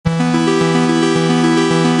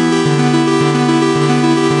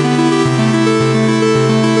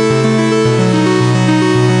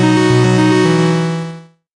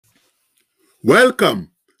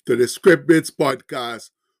Welcome to the Script Bits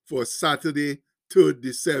podcast for Saturday, 3rd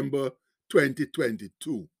December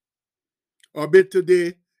 2022. Our bit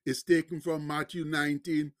today is taken from Matthew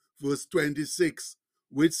 19, verse 26,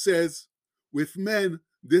 which says, "With men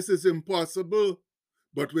this is impossible,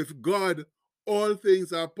 but with God all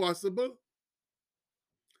things are possible."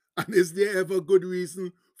 And is there ever good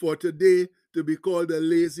reason for today to be called a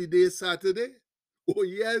lazy day Saturday? Oh,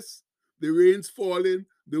 yes, the rain's falling,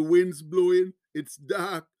 the wind's blowing, it's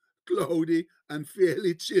dark, cloudy, and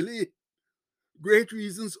fairly chilly. Great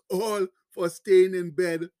reasons all for staying in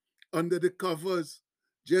bed under the covers,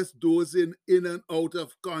 just dozing in and out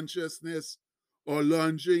of consciousness, or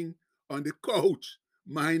lounging on the couch,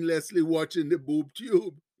 mindlessly watching the boob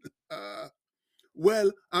tube.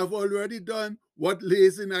 Well, I've already done what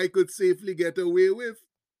lazing I could safely get away with.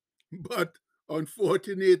 But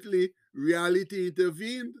unfortunately, reality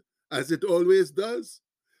intervened, as it always does,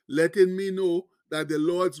 letting me know that the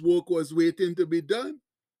Lord's work was waiting to be done.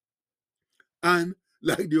 And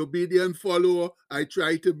like the obedient follower I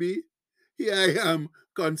try to be, here I am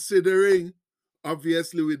considering,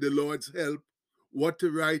 obviously with the Lord's help, what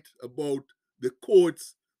to write about the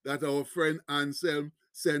quotes that our friend Anselm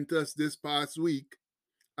sent us this past week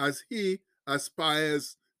as he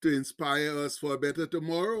aspires to inspire us for a better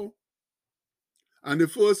tomorrow. And the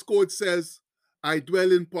first quote says, "I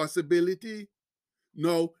dwell in possibility."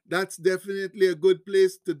 Now, that's definitely a good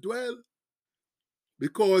place to dwell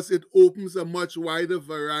because it opens a much wider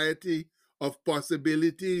variety of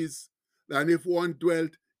possibilities than if one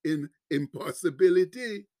dwelt in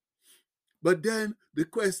impossibility. But then the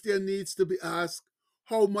question needs to be asked,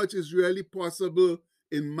 how much is really possible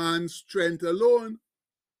in man's strength alone?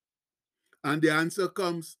 And the answer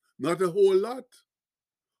comes, not a whole lot.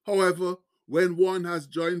 However, when one has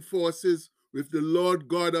joined forces with the Lord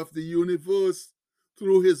God of the universe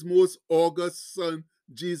through his most august Son,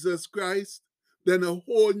 Jesus Christ, then a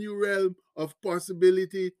whole new realm of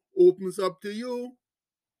possibility opens up to you.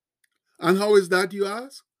 And how is that, you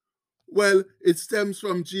ask? Well, it stems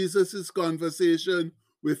from Jesus' conversation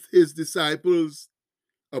with his disciples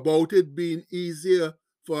about it being easier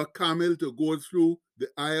for a camel to go through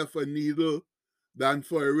the eye of a needle than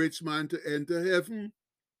for a rich man to enter heaven.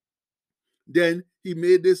 Then he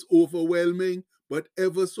made this overwhelming but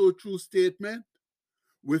ever so true statement: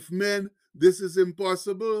 with men, this is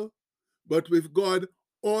impossible, but with God,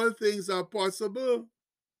 all things are possible.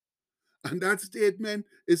 And that statement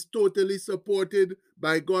is totally supported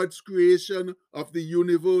by God's creation of the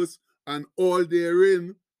universe and all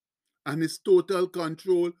therein, and his total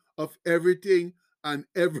control of everything and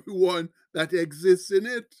everyone that exists in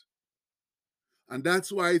it. And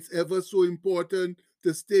that's why it's ever so important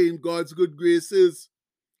to stay in God's good graces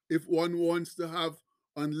if one wants to have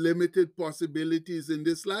unlimited possibilities in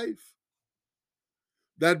this life.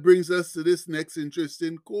 That brings us to this next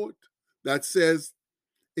interesting quote that says,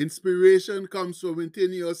 "Inspiration comes from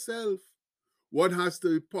within yourself. One has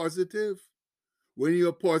to be positive. When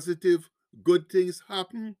you're positive, good things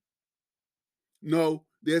happen." Now,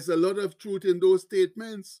 there's a lot of truth in those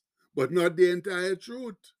statements, but not the entire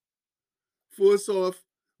truth. First off,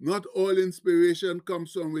 not all inspiration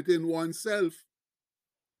comes from within oneself,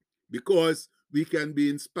 because we can be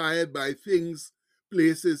inspired by things,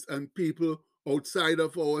 places, and people outside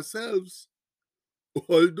of ourselves.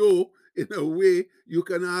 Although, in a way, you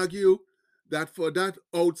can argue that for that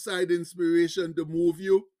outside inspiration to move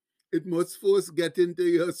you, it must first get into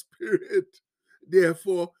your spirit.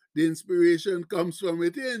 Therefore, the inspiration comes from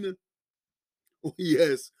within. Oh,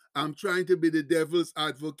 yes, I'm trying to be the devil's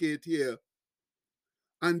advocate here.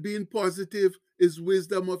 And being positive is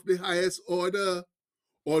wisdom of the highest order.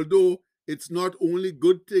 Although it's not only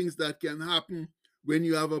good things that can happen when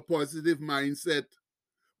you have a positive mindset,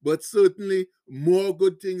 but certainly more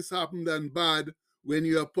good things happen than bad when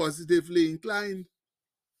you are positively inclined.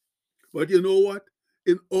 But you know what?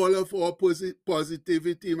 In all of our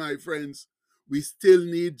positivity, my friends, we still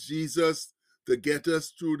need Jesus to get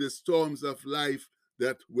us through the storms of life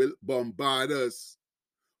that will bombard us.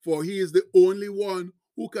 For he is the only one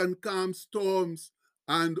who can calm storms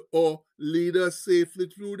and or lead us safely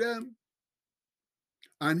through them.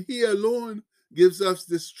 And he alone gives us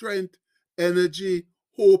the strength, energy,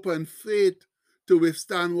 hope, and faith to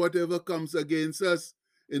withstand whatever comes against us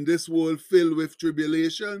in this world filled with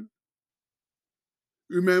tribulation.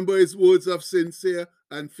 Remember his words of sincere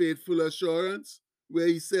and faithful assurance, where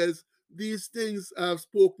he says, "These things I have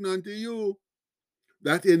spoken unto you,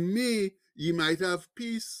 that in me ye might have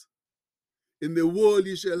peace. In the world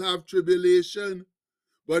ye shall have tribulation,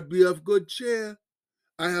 but be of good cheer.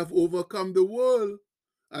 I have overcome the world."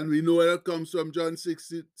 And we know that comes from John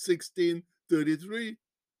 16:33. 33.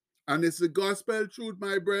 And it's the gospel truth,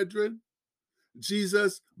 my brethren.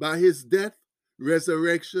 Jesus, by his death,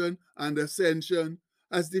 resurrection, and ascension,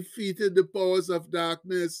 has defeated the powers of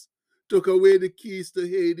darkness, took away the keys to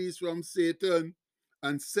Hades from Satan,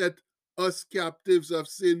 and set us captives of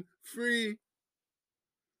sin free.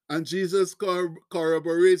 And Jesus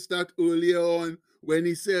corroborates that earlier on when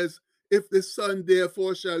he says, if the Son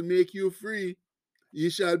therefore shall make you free, ye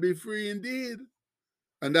shall be free indeed.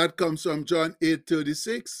 And that comes from John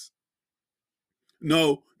 8:36.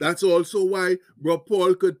 Now, that's also why Brother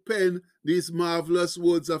Paul could pen these marvelous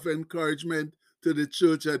words of encouragement to the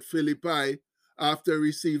church at Philippi after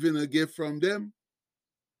receiving a gift from them.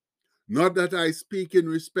 Not that I speak in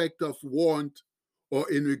respect of want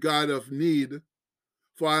or in regard of need,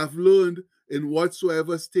 for I have learned in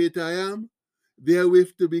whatsoever state I am,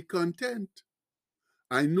 therewith to be content.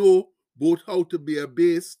 I know both how to be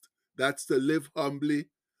abased, that's to live humbly,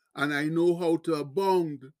 and I know how to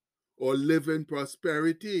abound or live in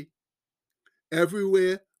prosperity.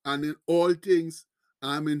 Everywhere and in all things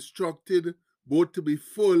I am instructed both to be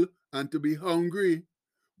full and to be hungry,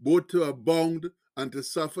 both to abound and to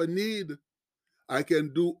suffer need. I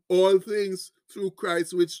can do all things through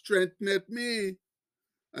Christ which strengtheneth me.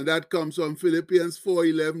 And that comes from Philippians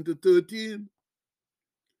 4:11-13.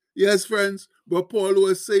 Yes, friends, but Paul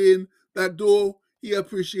was saying that though he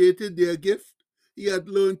appreciated their gift, he had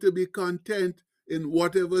learned to be content in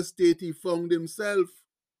whatever state he found himself.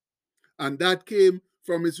 And that came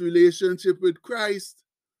from his relationship with Christ,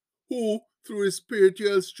 who, through his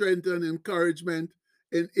spiritual strength and encouragement,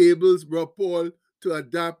 enables Brother Paul to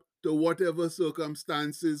adapt to whatever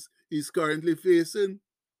circumstances he's currently facing.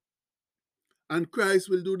 And Christ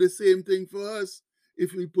will do the same thing for us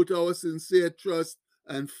if we put our sincere trust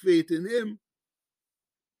and faith in him.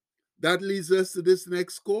 That leads us to this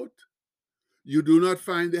next quote. You do not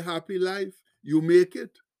find a happy life, you make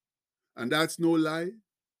it. And that's no lie.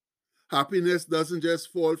 Happiness doesn't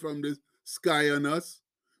just fall from the sky on us.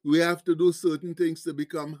 We have to do certain things to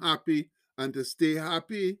become happy and to stay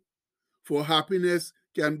happy. For happiness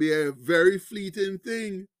can be a very fleeting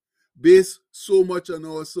thing, based so much on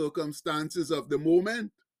our circumstances of the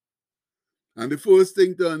moment. And the first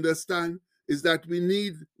thing to understand is that we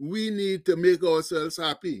need to make ourselves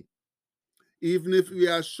happy. Even if we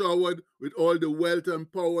are showered with all the wealth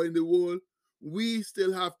and power in the world, we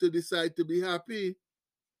still have to decide to be happy.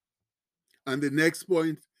 And the next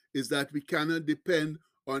point is that we cannot depend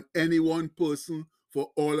on any one person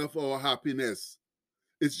for all of our happiness.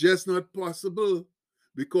 It's just not possible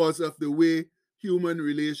because of the way human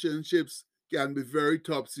relationships can be very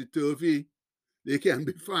topsy-turvy. They can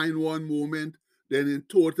be fine one moment, then in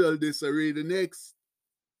total disarray the next.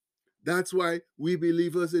 That's why we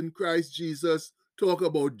believers in Christ Jesus talk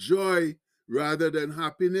about joy rather than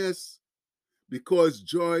happiness, because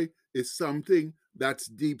joy is something that's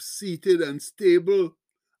deep-seated and stable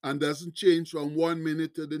and doesn't change from one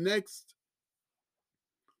minute to the next.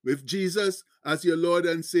 With Jesus as your Lord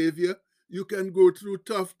and Savior, you can go through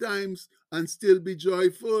tough times and still be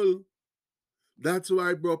joyful. That's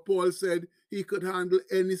why Brother Paul said he could handle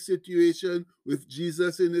any situation with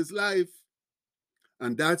Jesus in his life.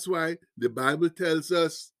 And that's why the Bible tells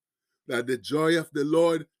us that the joy of the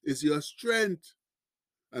Lord is your strength.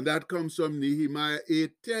 And that comes from Nehemiah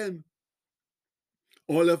 8:10.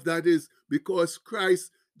 All of that is because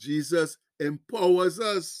Christ Jesus empowers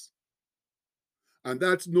us. And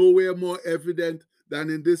that's nowhere more evident than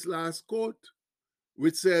in this last quote,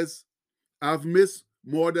 which says, I've missed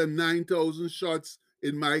more than 9,000 shots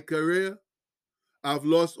in my career. I've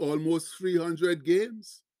lost almost 300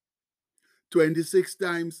 games. 26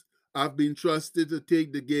 times I've been trusted to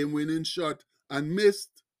take the game-winning shot and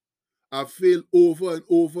missed. I've failed over and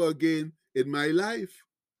over again in my life.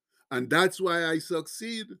 And that's why I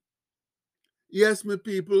succeed. Yes, my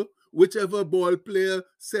people, whichever ball player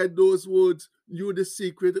said those words knew the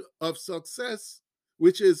secret of success,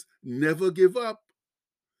 which is never give up.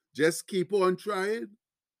 Just keep on trying.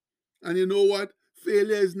 And you know what?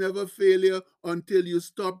 Failure is never failure until you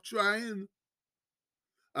stop trying.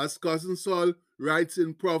 As Cousin Saul writes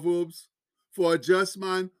in Proverbs, for a just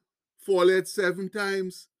man falleth 7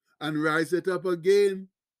 times and riseth up again,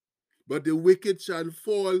 but the wicked shall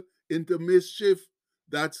fall into mischief,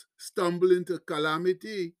 that's stumble into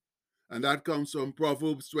calamity. And that comes from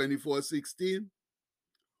Proverbs 24:16.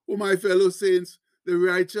 Oh, my fellow saints, the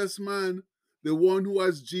righteous man, the one who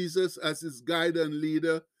has Jesus as his guide and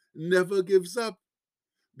leader, never gives up.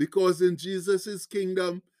 Because in Jesus'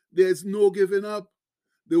 kingdom, there's no giving up.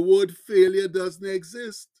 The word failure doesn't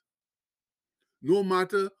exist. No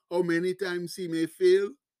matter how many times he may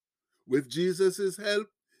fail, with Jesus' help,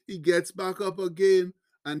 he gets back up again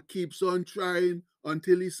and keeps on trying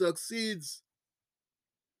until he succeeds.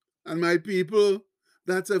 And my people,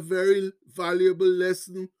 that's a very valuable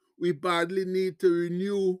lesson we badly need to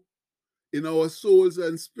renew in our souls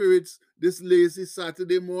and spirits this lazy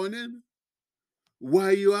Saturday morning.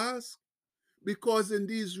 Why, you ask? Because in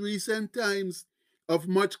these recent times of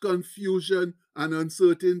much confusion and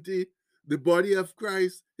uncertainty, the body of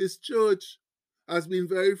Christ, his church, has been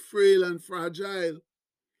very frail and fragile,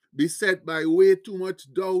 beset by way too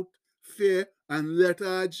much doubt, fear, and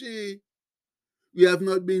lethargy. We have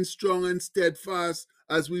not been strong and steadfast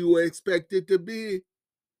as we were expected to be.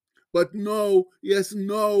 But no, yes,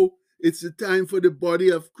 no, it's the time for the body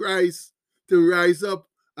of Christ to rise up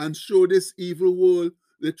and show this evil world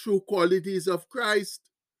the true qualities of Christ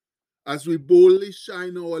as we boldly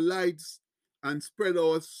shine our lights and spread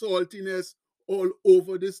our saltiness all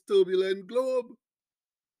over this turbulent globe.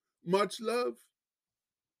 Much love.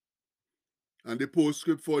 And the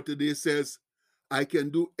postscript for today says, I can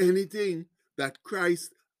do anything that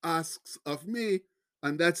Christ asks of me.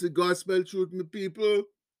 And that's the gospel truth, my people.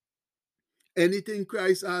 Anything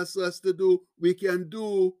Christ asks us to do, we can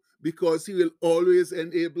do because he will always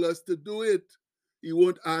enable us to do it. He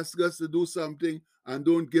won't ask us to do something and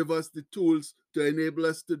don't give us the tools to enable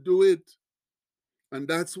us to do it. And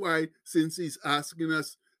that's why, since he's asking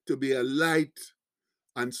us to be a light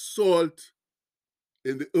and salt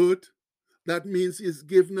in the earth, that means he's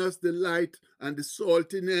given us the light and the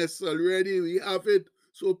saltiness already. We have it.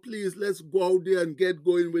 So please, let's go out there and get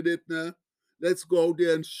going with it now. Let's go out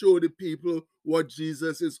there and show the people what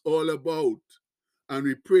Jesus is all about. And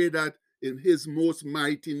we pray that in his most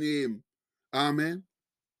mighty name. Amen.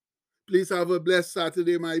 Please have a blessed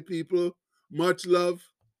Saturday, my people. Much love.